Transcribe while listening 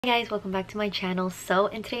Hey guys, welcome back to my channel. So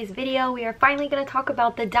in today's video we are finally going to talk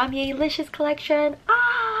about the Damierlicious collection.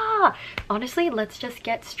 Honestly, let's just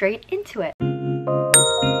get straight into it.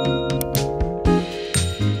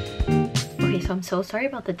 So I'm so sorry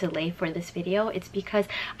about the delay for this video. It's because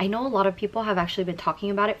I know a lot of people have actually been talking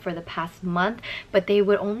about it for the past month, but they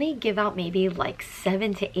would only give out maybe like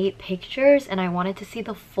 7 to 8 pictures, and I wanted to see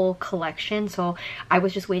the full collection, so I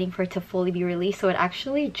was just waiting for it to fully be released. So it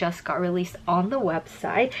actually just got released on the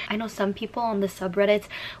website. I know some people on the subreddits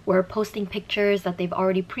were posting pictures that they've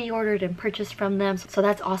already pre-ordered and purchased from them, so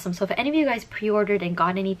that's awesome. So if any of you guys pre-ordered and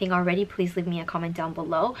got anything already, please leave me a comment down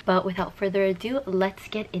below. But without further ado, let's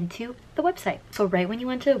get into the website. So right when you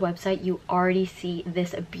went to the website, you already see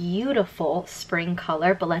this beautiful spring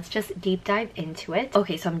color, but let's just deep dive into it.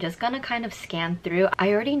 Okay, so I'm just gonna kind of scan through.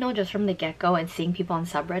 I already know just from the get-go and seeing people on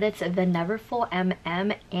subreddits, the Neverfull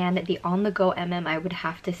MM and the On The Go MM, I would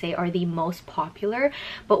have to say, are the most popular.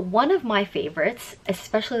 But one of my favorites,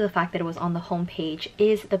 especially the fact that it was on the homepage,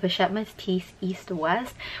 is the Pochette Matisse East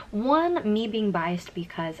West. One, me being biased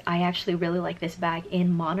because I actually really like this bag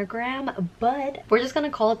in monogram, but we're just gonna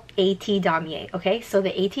call it AT Damier. Okay, so the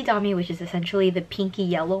AT Damier, which is essentially the pinky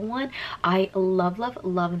yellow one, I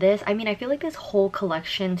love this. I mean, I feel like this whole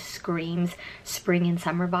collection screams spring and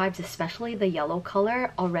summer vibes, especially the yellow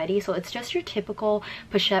color already. So it's just your typical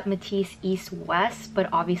Pochette Matisse East West, but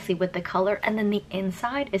obviously with the color, and then the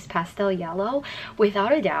inside is pastel yellow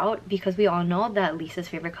without a doubt, because we all know that Lisa's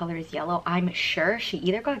favorite color is yellow. I'm sure she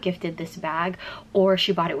either got gifted this bag or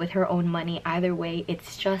she bought it with her own money. Either way,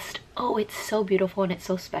 it's just, oh, it's so beautiful and it's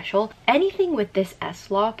so special. Anything with this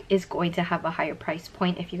S-lock is going to have a higher price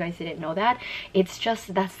point, if you guys didn't know that. It's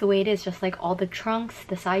just, that's the way it is. Just like all the trunks,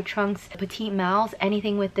 the side trunks, petite mouths,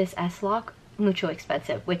 anything with this S-lock, mucho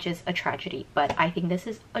expensive, which is a tragedy, but I think this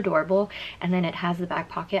is adorable. And then it has the back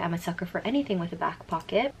pocket. I'm a sucker for anything with a back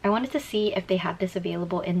pocket. I wanted to see if they had this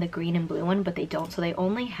available in the green and blue one, but they don't. So they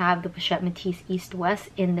only have the Pochette Matisse East West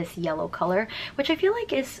in this yellow color, which I feel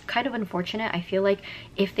like is kind of unfortunate. I feel like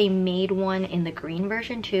if they made one in the green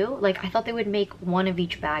version too, like I thought they would make one of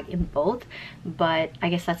each bag in both, but I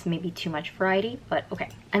guess that's maybe too much variety, but okay.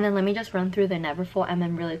 And then let me just run through the Neverfull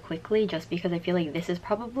MM really quickly, just because I feel like this is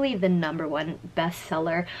probably the #1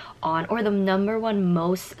 bestseller on, or the #1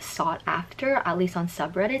 most sought after, at least on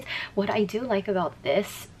subreddits. What I do like about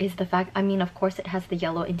this is the fact, I mean, of course it has the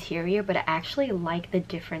yellow interior, but I actually like the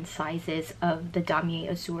different sizes of the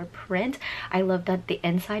Damier Azur print. I love that the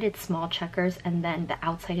inside it's small checkers and then the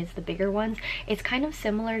outside is the bigger ones. It's kind of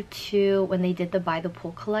similar to when they did the By the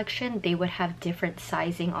Pool collection. They would have different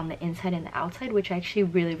sizing on the inside and the outside, which I actually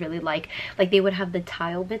really like. Like they would have the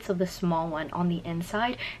tile bits of the small one on the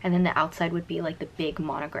inside, and then the outside would be like the big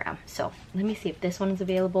monogram. So let me see if this one is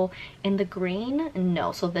available in the green.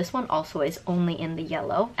 No, so this one also is only in the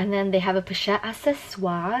yellow. And then they have a Pochette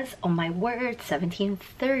Accessoires. Oh my word,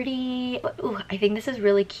 1730. But, ooh, I think this is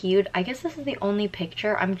really cute. I guess this is the only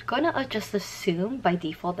picture. I'm gonna just assume by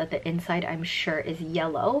default that the inside, I'm sure, is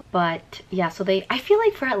yellow. But yeah, so I feel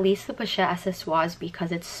like for at least the Pochette Accessoires,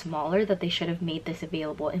 because it's smaller, that they should have made this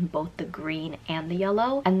available in both the green and the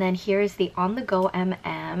yellow. And then here's the On The Go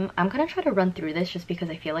MM. I'm gonna try to run through this just because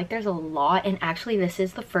I feel like there's a lot, and actually this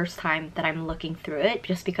is the first time that I'm looking through it,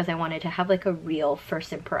 just because I wanted to have like a real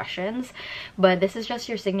first impressions. But this is just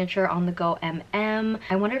your signature On The Go MM.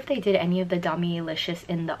 I wonder if they did any of the Damierlicious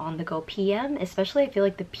in the On The Go PM, especially I feel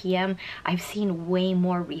like the PM I've seen way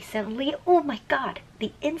more recently. Oh my god,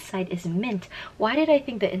 the inside is mint. Why did I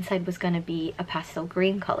think the inside was gonna be a pastel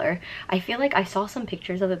green color? I feel like I saw some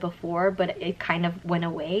pictures of it before, but it kind of went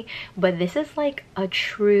away. But this is like a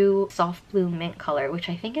true soft blue mint color, which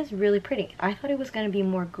I think is really pretty. I thought it was gonna be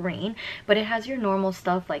more green, but it has your normal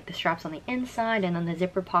stuff like the straps on the inside and then the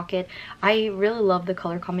zipper pocket. I really love the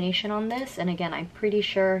color combination on this, and again, I'm pretty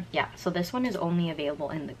sure, yeah, so this one is only available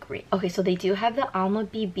in the green. Okay, so they do have the Alma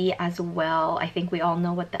BB as well. I think we all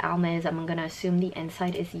know what the Alma is. I'm gonna assume the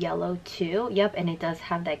inside is yellow too. Yep, and it does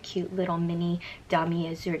have that cute little mini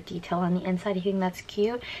Damier Azur detail on the inside. I think that's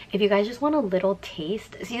cute. If you guys just want a little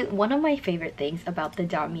taste, see, one of my favorite things about the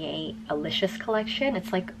Damierlicious collection,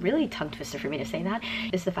 it's like really tongue twister for me to say that,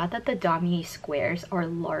 is the fact that the Damier squares are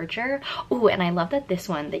larger. Ooh, and I love that this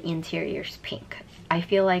one, the interior is pink. I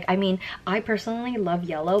feel like, I mean, I personally love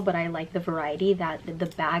yellow, but I like the variety that the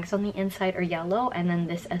bags on the inside are yellow and then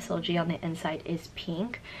this SLG on the inside is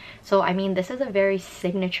pink. So I mean, this is a very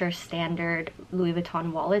signature standard Louis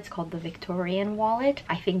Vuitton wallet. It's called the Victorian wallet.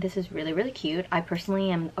 I think this is really cute. I personally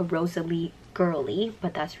am a Rosalie girly,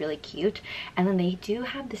 but that's really cute. And then they do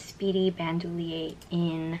have the Speedy Bandoulier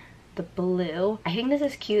in the blue. I think this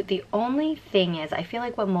is cute. The only thing is, I feel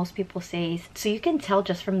like what most people say is, so you can tell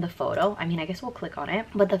just from the photo, I mean, I guess we'll click on it,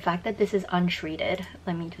 but the fact that this is untreated,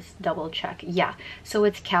 let me just double check. Yeah, so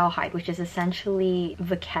it's cowhide, which is essentially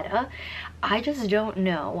vachetta. I just don't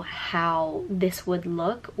know how this would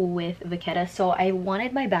look with vachetta. So I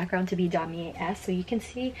wanted my background to be Damier-esque, so you can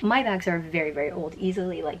see my bags are very old,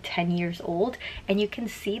 easily like 10 years old, and you can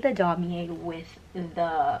see the damier with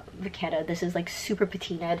the vachetta. This is like super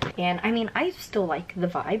patinaed, and I mean, I still like the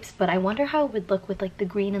vibes, but I wonder how it would look with like the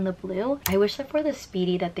green and the blue. I wish that for the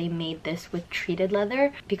Speedy that they made this with treated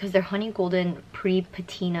leather, because they're honey golden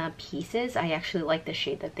pre-patina pieces. I actually like the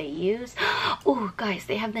shade that they use. Oh guys,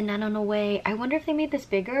 they have the Nano No Way. I wonder if they made this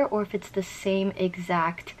bigger or if it's the same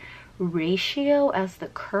exact ratio as the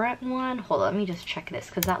current one. Hold on, let me just check this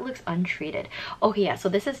because that looks untreated. Okay, yeah, so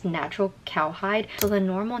this is natural cowhide. So the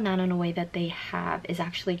normal Nano No Way that they have is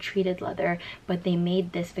actually treated leather, but they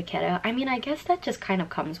made this vachetta. I mean, I guess that just kind of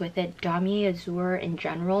comes with it. Damier Azur in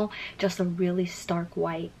general, just a really stark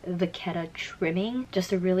white vachetta trimming,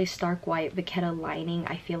 just a really stark white vachetta lining.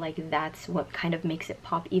 I feel like that's what kind of makes it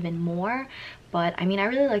pop even more. But I mean, I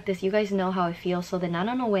really like this. You guys know how I feel. So the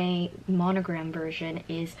Nano No Way monogram version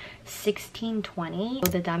is $1620.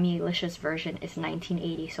 So the Damierlicious version is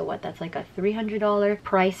 $1980. So what, that's like a $300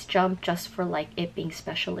 price jump just for like it being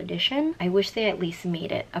special edition. I wish they at least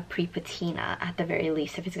made it a pre-patina at the very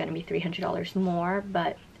least if it's gonna be $300 more.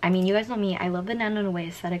 But I mean, you guys know me, I love the Nano No Way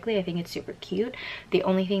aesthetically. I think it's super cute. The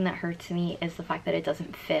only thing that hurts me is the fact that it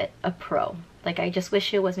doesn't fit a pro. Like, I just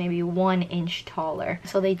wish it was maybe 1 inch taller.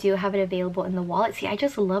 So they do have it available in the wallet. See, I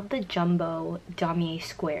just love the jumbo damier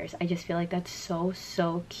squares. I just feel like that's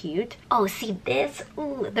so cute. Oh, see this?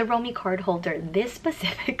 Ooh, the Romy card holder. This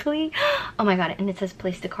specifically, oh my god, and it says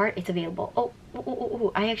place to cart. It's available. Oh,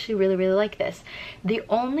 ooh, I actually really like this. The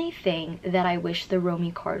only thing that I wish the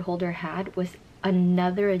Romy card holder had was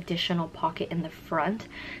another additional pocket in the front.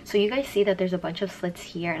 So you guys see that there's a bunch of slits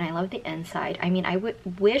here, and I love the inside. I mean, I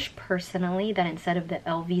would wish personally that instead of the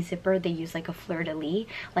LV zipper they use like a fleur-de-lis,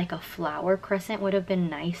 like a flower crescent would have been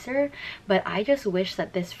nicer. But I just wish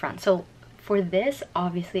that this front, so for this,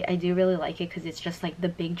 obviously I do really like it because it's just like the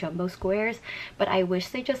big jumbo squares, but I wish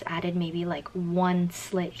they just added maybe like 1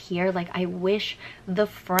 slit here. Like, I wish the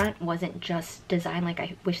front wasn't just designed, like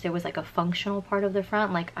I wish there was like a functional part of the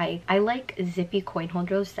front. Like I like zippy coin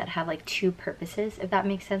holders that have like 2 purposes, if that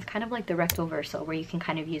makes sense, kind of like the recto verso where you can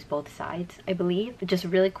kind of use both sides, I believe. But just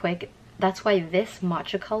really quick, that's why this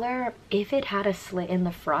matcha color, if it had a slit in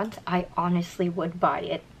the front, I honestly would buy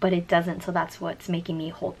it, but it doesn't, so that's what's making me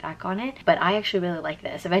hold back on it. But I actually really like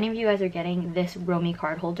this. If any of you guys are getting this Romy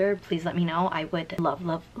card holder, please let me know. I would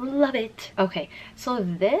love it. Okay, so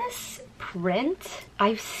this print,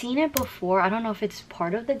 I've seen it before. I don't know if it's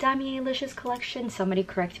part of the Damierlicious collection. Somebody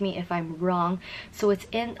correct me if I'm wrong. So it's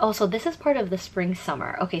in, oh, so this is part of the spring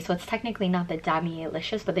summer. Okay, so it's technically not the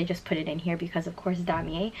Damierlicious, but they just put it in here because of course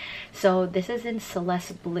Damier. So this is in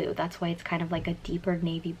Celeste blue. That's why it's kind of like a deeper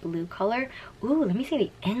navy blue color. Ooh, let me see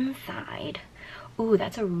the inside. Ooh,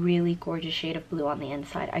 that's a really gorgeous shade of blue on the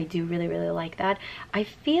inside. I do really like that. I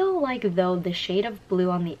feel like though the shade of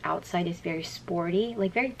blue on the outside is very sporty,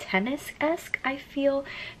 like very tennis-esque. I feel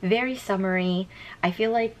very summery. I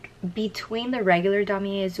feel like between the regular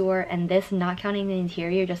Damier Azur and this, not counting the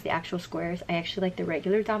interior, just the actual squares, I actually like the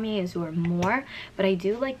regular Damier Azur more, but I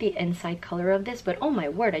do like the inside color of this. But oh my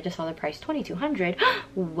word, I just saw the price, $2,200.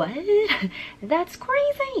 What? That's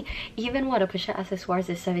crazy. Even what a Pochette Accessoires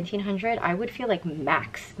is $1,700. I would feel like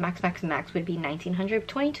max would be $1,900.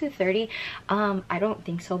 $2,230. I don't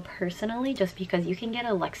think so personally, just because you can get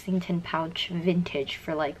a Lexington pouch vintage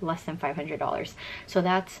for like less than $500. So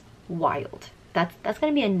that's wild. That's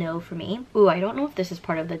gonna be a no for me. Ooh, I don't know if this is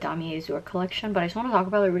part of the Damier Azur collection, but I just want to talk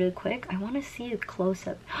about it really quick. I want to see a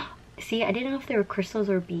close-up. See, I didn't know if they were crystals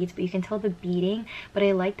or beads, but you can tell the beading. But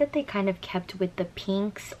I like that they kind of kept with the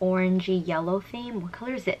pinks, orangey, yellow theme. What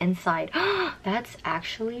color is the inside? That's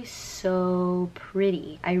actually so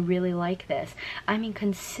pretty. I really like this. I mean,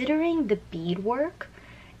 considering the beadwork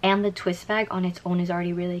and the twist bag on its own is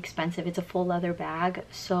already really expensive. It's a full leather bag,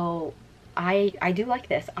 so I do like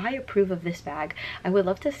this. I approve of this bag. I would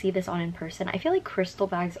love to see this on in person. I feel like crystal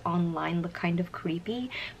bags online look kind of creepy,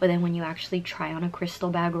 but then when you actually try on a crystal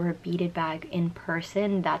bag or a beaded bag in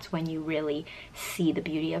person, that's when you really see the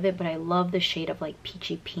beauty of it. But I love the shade of like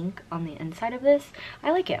peachy pink on the inside of this. I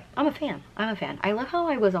like it. I'm a fan. I love how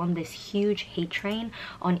I was on this huge hate train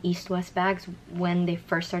on East-West bags when they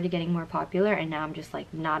first started getting more popular, and now I'm just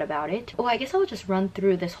like not about it. Oh, I guess I'll just run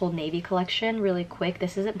through this whole navy collection really quick.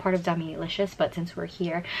 This isn't part of Damierlicious, Damierlicious, but since we're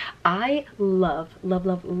here, I love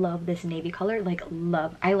this navy color. Like,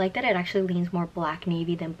 love. I like that it actually leans more black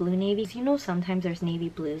navy than blue navy. You know, sometimes there's navy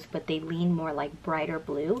blues, but they lean more like brighter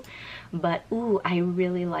blue. But ooh, I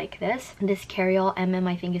really like this. This carryall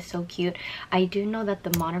I think is so cute. I do know that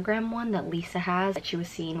the monogram one that Lisa has, that she was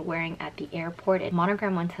seen wearing at the airport,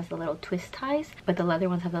 monogram ones has the little twist ties, but the leather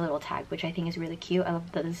ones have the little tag, which I think is really cute. I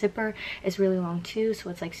love that the zipper is really long too, so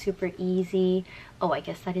it's like super easy. Oh, I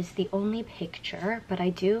guess that is the only picture, but I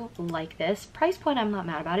do like this. Price point, I'm not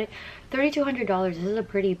mad about it. $3,200. This is a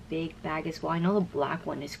pretty big bag as well. I know the black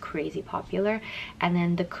one is crazy popular, and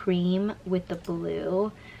then the cream with the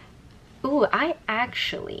blue. Ooh, I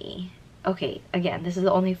actually, okay, again, this is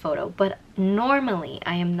the only photo, but normally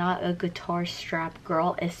I am not a guitar strap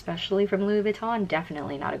girl, especially from Louis Vuitton.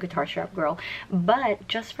 Definitely not a guitar strap girl, but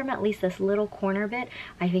just from at least this little corner bit,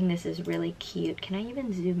 I think this is really cute. Can I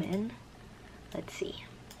even zoom in? Let's see.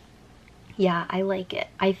 Yeah, I like it.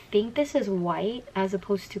 I think this is white as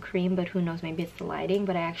opposed to cream, but who knows, maybe it's the lighting.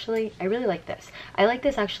 But I really like this. I like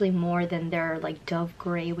this actually more than their like dove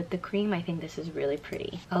gray with the cream. I think this is really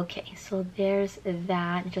pretty. Okay, so there's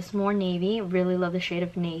that. Just more navy. Really love the shade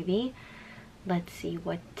of navy. Let's see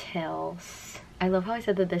what else. I love how I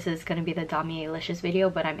said that this is going to be the Damierlicious video,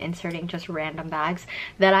 but I'm inserting just random bags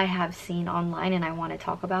that I have seen online and I want to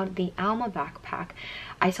talk about. The Alma backpack.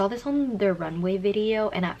 I saw this on their runway video,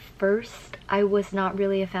 and at first I was not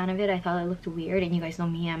really a fan of it. I thought it looked weird, and you guys know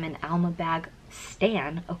me, I'm an Alma bag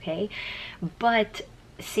stan, okay? But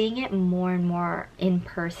seeing it more and more in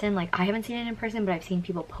person, like I haven't seen it in person, but I've seen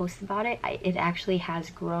people post about it, it actually has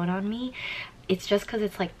grown on me. It's just because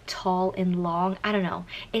it's like tall and long. I don't know.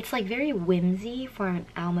 It's like very whimsy for an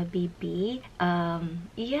Alma BB.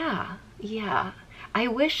 Yeah. I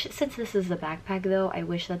wish, since this is a backpack though, I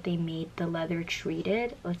wish that they made the leather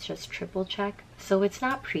treated. Let's just triple check. So it's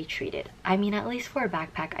not pre-treated. I mean, at least for a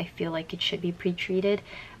backpack, I feel like it should be pre-treated.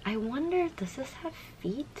 I wonder, does this have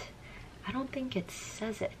feet? I don't think it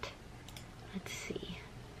says it. Let's see.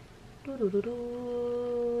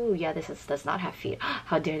 Yeah, this does not have feet.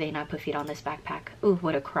 How dare they not put feet on this backpack? Ooh,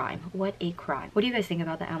 what a crime. What a crime. What do you guys think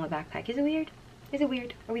about the Alma backpack? Is it weird? Is it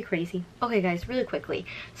weird? Are we crazy? Okay guys, really quickly.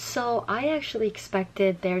 So I actually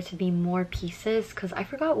expected there to be more pieces because I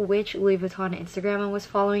forgot which Louis Vuitton Instagram I was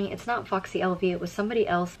following. It's not Foxy LV, it was somebody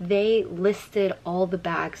else. They listed all the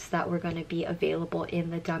bags that were going to be available in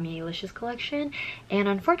the Damierlicious collection. And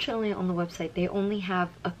unfortunately on the website, they only have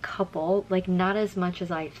a couple, like not as much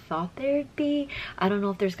as I thought there'd be. I don't know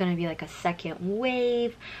if there's going to be like a second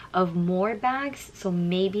wave of more bags. So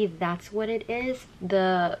maybe that's what it is.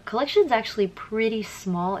 The collection's actually pretty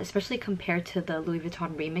small, especially compared to the Louis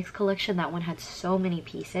Vuitton Remix collection. That one had so many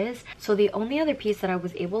pieces. So the only other piece that I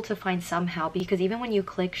was able to find somehow, because even when you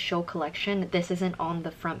click show collection, this isn't on the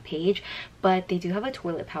front page, but they do have a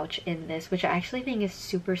toilet pouch in this, which I actually think is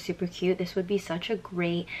super cute. This would be such a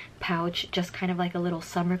great pouch, just kind of like a little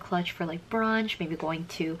summer clutch for like brunch, maybe going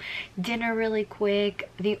to dinner really quick.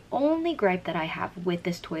 The only gripe that I have with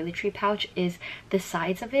this toiletry pouch is the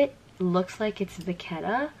sides of it looks like it's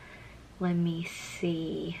Vachetta. Let me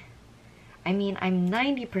see. I mean, I'm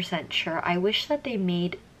 90% sure. I wish that they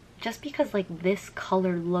made, just because like this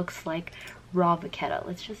color looks like raw Vachetta.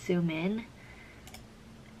 Let's just zoom in.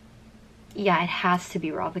 Yeah, it has to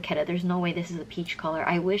be raw Vachetta. There's no way this is a peach color.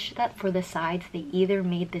 I wish that for the sides they either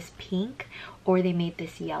made this pink or they made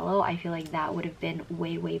this yellow. I feel like that would have been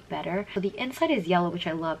way better. So the inside is yellow, which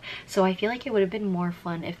I love. So I feel like it would have been more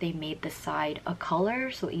fun if they made the side a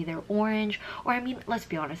color. So either orange, or I mean, let's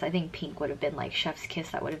be honest, I think pink would have been like chef's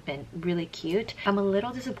kiss. That would have been really cute. I'm a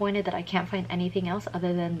little disappointed that I can't find anything else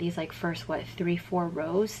other than these like first, what, 3-4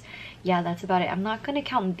 rows. Yeah, that's about it. I'm not going to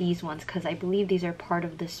count these ones because I believe these are part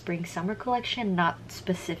of the spring summer collection, not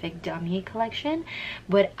specific Damier collection.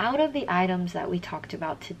 But out of the items that we talked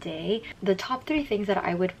about today, the top 3 things that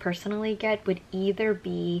I would personally get would either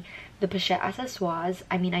be the pochette accessoires.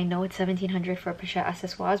 I mean, I know it's $1,700 for pochette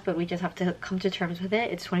accessoires, but we just have to come to terms with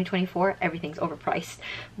it. It's 2024, everything's overpriced.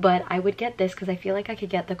 But I would get this because I feel like I could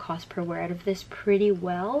get the cost per wear out of this pretty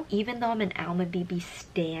well. Even though I'm an Alma BB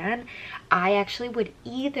stan, I actually would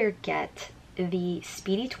either get the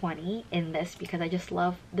Speedy 20 in this because I just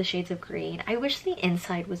love the shades of green. I wish the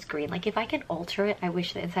inside was green. Like if I can alter it, I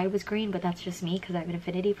wish the inside was green, but that's just me because I have an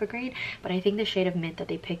affinity for green. But I think the shade of mint that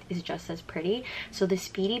they picked is just as pretty. So the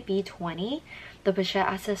Speedy B20, the pochette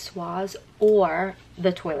accessoires, or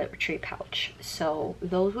the toiletry pouch. So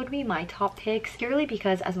those would be my top picks, purely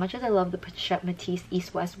because as much as I love the pochette Matisse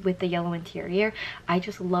East West with the yellow interior, I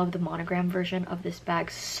just love the monogram version of this bag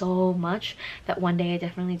so much that one day I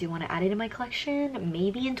definitely do want to add it in my collection.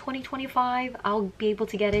 Maybe in 2025 I'll be able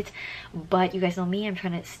to get it, but you guys know me, I'm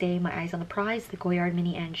trying to stay my eyes on the prize, the Goyard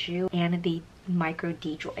Mini Anjou and the Micro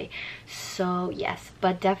DJoy. So yes,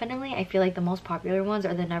 but definitely I feel like the most popular ones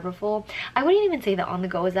are the Neverfull. I wouldn't even say that On The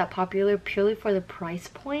Go is that popular, purely for the price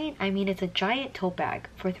point. I mean, it's a giant tote bag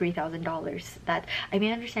for $3,000. That, I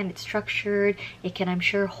mean, I understand it's structured, it can, I'm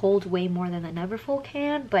sure, hold way more than the Neverfull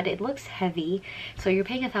can, but it looks heavy, so you're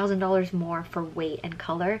paying $1,000 more for weight and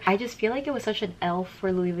color. I just feel like it was such an L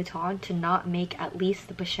for Louis Vuitton to not make at least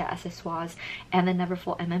the pochette accessoires and the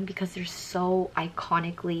Neverfull MM, because they're so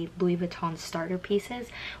iconically Louis Vuitton starter pieces.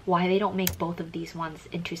 Why they don't make both of these ones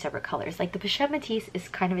in two separate colors? Like the pochette Matisse is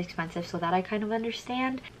kind of expensive, so that I kind of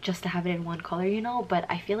understand, just to have it in one color, you know, but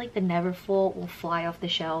I feel like the Neverfull will fly off the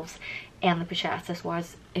shelves and the pochette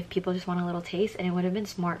accessoires if people just want a little taste, and it would have been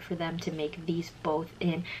smart for them to make these both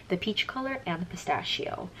in the peach color and the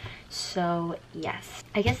pistachio. So yes,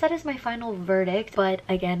 I guess that is my final verdict, but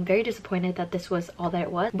again, very disappointed that this was all that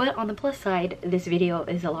it was. But on the plus side, this video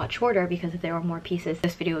is a lot shorter, because if there were more pieces,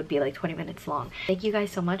 this video would be like 20 minutes long. Thank you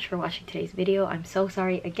guys so much for watching today's video. I'm so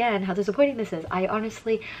sorry again how disappointing this is. I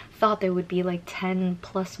honestly thought there would be like 10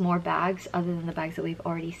 plus more bags other than the bags that we've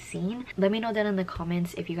already seen. Let me know down in the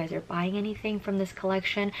comments if you guys are buying anything from this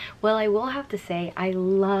collection. Well, I will have to say I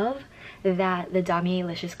love that the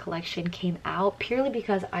Damierlicious collection came out, purely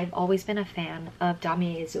because I've always been a fan of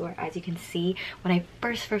Damier Azur. As you can see, when I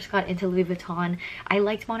first got into Louis Vuitton, I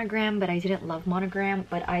liked monogram, but I didn't love monogram,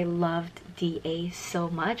 but I loved DA so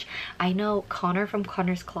much. I know Connor from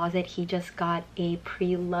Connor's Closet, he just got a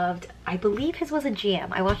pre-loved, I believe his was a GM.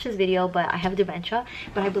 I watched his video, but I have dementia,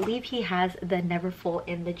 but I believe he has the Neverfull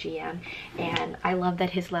in the GM, and I love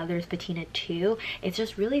that his leather is patina too. It's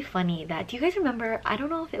just really funny that, do you guys remember, I don't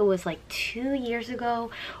know if it was like 2 years ago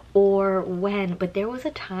or when, but there was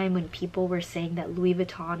a time when people were saying that Louis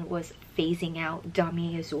Vuitton was phasing out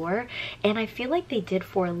Damier Azur, and I feel like they did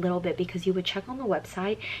for a little bit, because you would check on the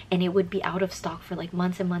website and it would be out of stock for like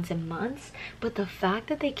months and months and months. But the fact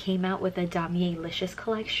that they came out with a Damierlicious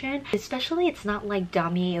collection, especially, it's not like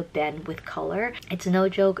Damier Ben with color, it's no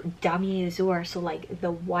joke Damier Azur, so like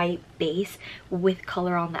the white base with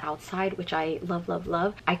color on the outside, which I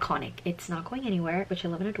love, iconic. It's not going anywhere, which I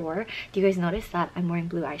love and adore. Do you guys notice that I'm wearing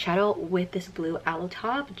blue eyeshadow with this blue aloe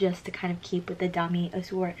top, just to kind of keep with the Damier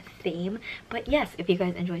Azur theme? But yes, if you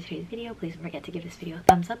guys enjoyed today's video, please don't forget to give this video a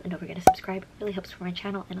thumbs up, and don't forget to subscribe. It really helps for my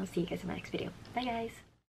channel, and I'll see you guys in my next video. Bye guys.